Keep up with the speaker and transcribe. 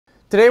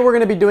Today we're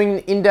going to be doing an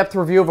in-depth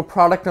review of a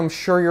product I'm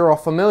sure you're all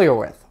familiar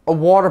with, a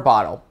water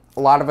bottle. A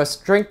lot of us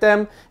drink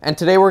them, and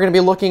today we're going to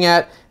be looking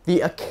at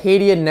the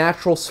Acadia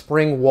Natural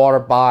Spring Water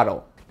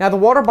Bottle. Now the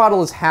water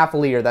bottle is half a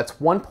liter, that's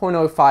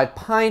 1.05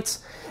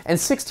 pints, and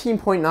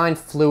 16.9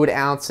 fluid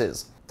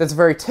ounces. That's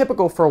very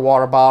typical for a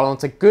water bottle, and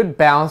it's a good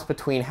balance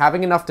between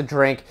having enough to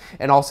drink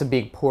and also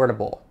being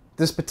portable.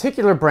 This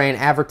particular brand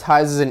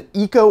advertises an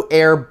Eco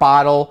Air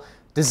bottle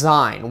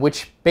design,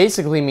 which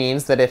basically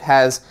means that it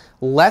has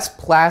less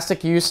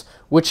plastic use,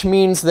 which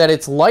means that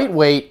it's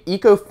lightweight,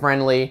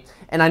 eco-friendly,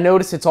 and I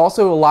notice it's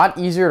also a lot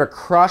easier to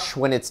crush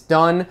when it's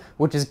done,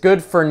 which is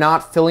good for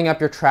not filling up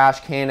your trash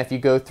can if you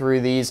go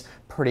through these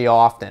pretty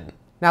often.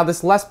 Now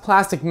this less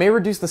plastic may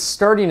reduce the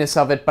sturdiness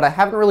of it, but I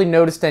haven't really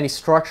noticed any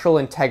structural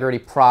integrity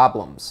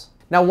problems.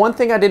 Now one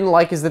thing I didn't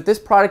like is that this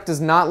product does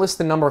not list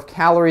the number of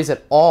calories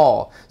at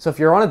all. So if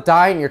you're on a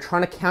diet and you're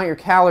trying to count your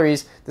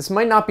calories, this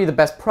might not be the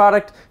best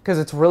product because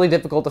it's really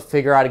difficult to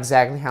figure out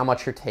exactly how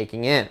much you're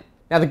taking in.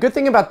 Now the good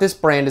thing about this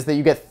brand is that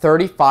you get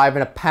 35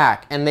 in a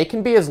pack, and they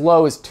can be as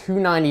low as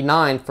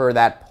 $2.99 for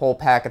that whole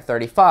pack of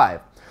 35.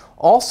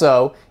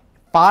 Also,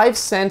 5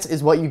 cents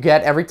is what you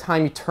get every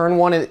time you turn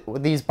one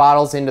of these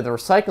bottles into the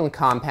recycling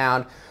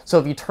compound. So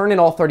if you turn in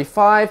all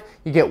 35,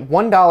 you get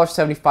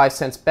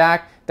 $1.75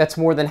 back. That's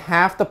more than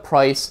half the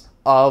price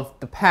of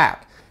the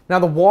pack. Now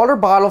the water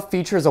bottle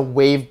features a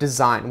wave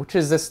design, which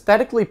is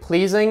aesthetically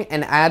pleasing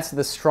and adds to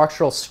the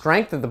structural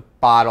strength of the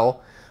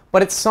bottle,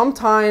 but it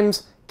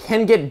sometimes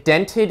can get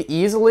dented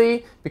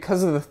easily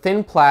because of the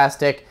thin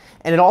plastic,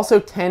 and it also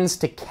tends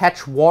to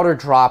catch water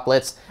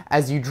droplets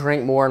as you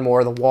drink more and more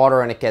of the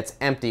water and it gets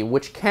empty,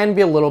 which can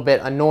be a little bit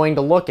annoying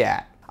to look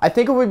at. I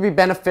think it would be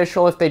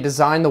beneficial if they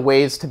designed the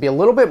waves to be a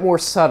little bit more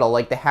subtle,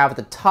 like they have at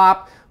the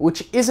top,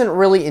 which isn't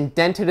really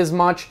indented as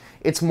much.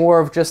 It's more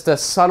of just a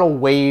subtle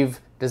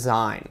wave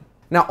design.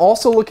 Now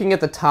also looking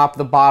at the top of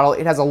the bottle,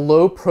 it has a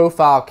low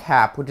profile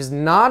cap, which is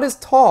not as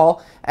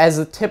tall as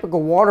a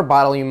typical water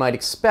bottle you might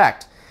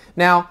expect.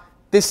 Now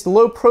this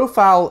low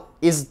profile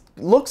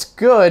looks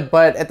good,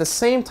 but at the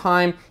same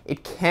time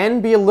it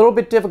can be a little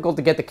bit difficult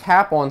to get the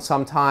cap on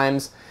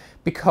sometimes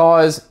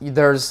because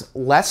there's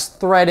less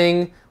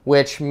threading,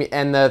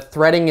 and the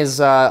threading is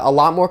a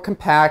lot more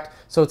compact,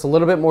 so it's a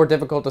little bit more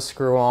difficult to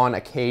screw on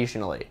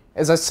occasionally.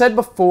 As I said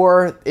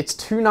before, it's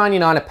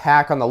 $2.99 a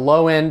pack on the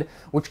low end,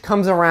 which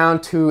comes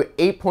around to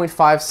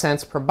 8.5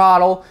 cents per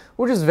bottle,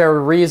 which is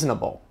very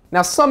reasonable.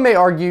 Now some may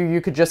argue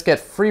you could just get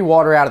free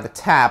water out of the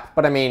tap,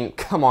 but I mean,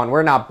 come on,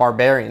 we're not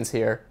barbarians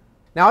here.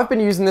 Now I've been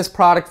using this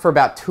product for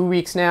about 2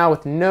 weeks now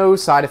with no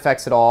side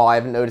effects at all. I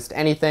haven't noticed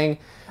anything.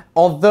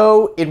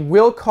 Although it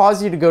will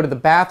cause you to go to the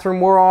bathroom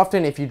more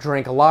often if you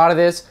drink a lot of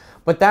this,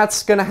 but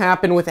that's going to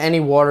happen with any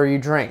water you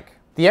drink.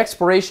 The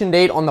expiration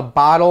date on the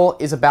bottle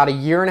is about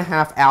 1.5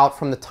 years out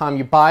from the time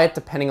you buy it,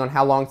 depending on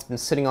how long it's been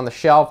sitting on the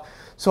shelf.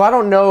 So I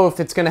don't know if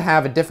it's going to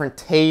have a different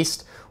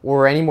taste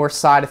or any more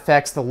side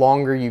effects the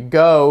longer you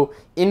go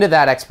into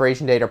that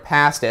expiration date or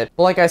past it.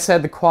 But like I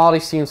said, the quality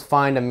seems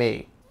fine to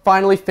me.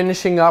 Finally,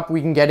 finishing up,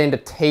 we can get into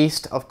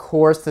taste. Of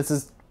course, this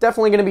is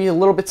definitely going to be a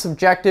little bit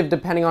subjective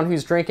depending on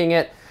who's drinking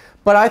it.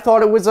 But I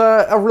thought it was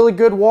a really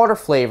good water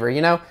flavor.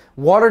 You know,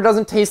 water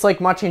doesn't taste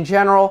like much in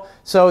general,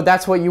 so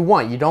that's what you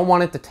want. You don't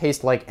want it to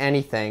taste like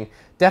anything.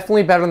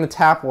 Definitely better than the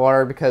tap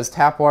water because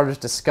tap water is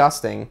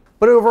disgusting.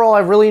 But overall, I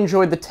really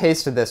enjoyed the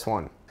taste of this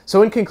one.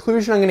 So in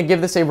conclusion, I'm going to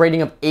give this a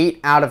rating of 8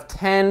 out of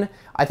 10.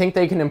 I think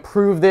they can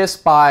improve this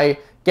by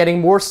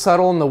getting more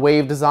subtle in the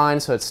wave design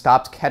so it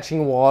stops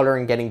catching water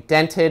and getting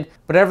dented.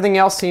 But everything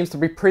else seems to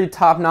be pretty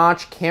top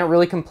notch. Can't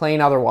really complain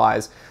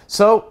otherwise.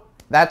 So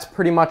that's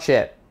pretty much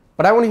it.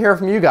 But I want to hear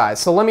from you guys,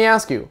 so let me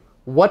ask you,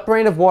 what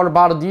brand of water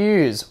bottle do you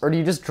use, or do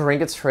you just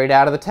drink it straight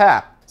out of the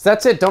tap? So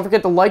that's it. Don't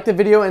forget to like the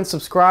video and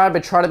subscribe. I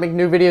try to make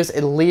new videos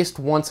at least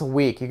once a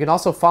week. You can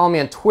also follow me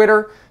on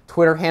Twitter.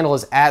 Twitter handle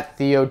is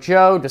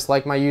 @TheoJoe, just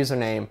like my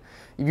username.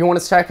 If you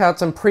want to check out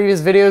some previous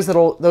videos,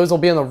 those will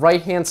be on the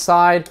right-hand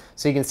side,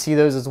 so you can see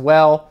those as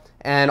well.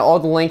 And all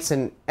the links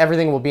and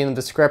everything will be in the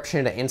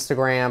description to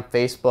Instagram,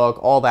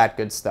 Facebook, all that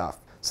good stuff.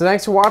 So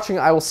thanks for watching.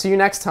 I will see you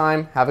next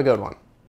time. Have a good one.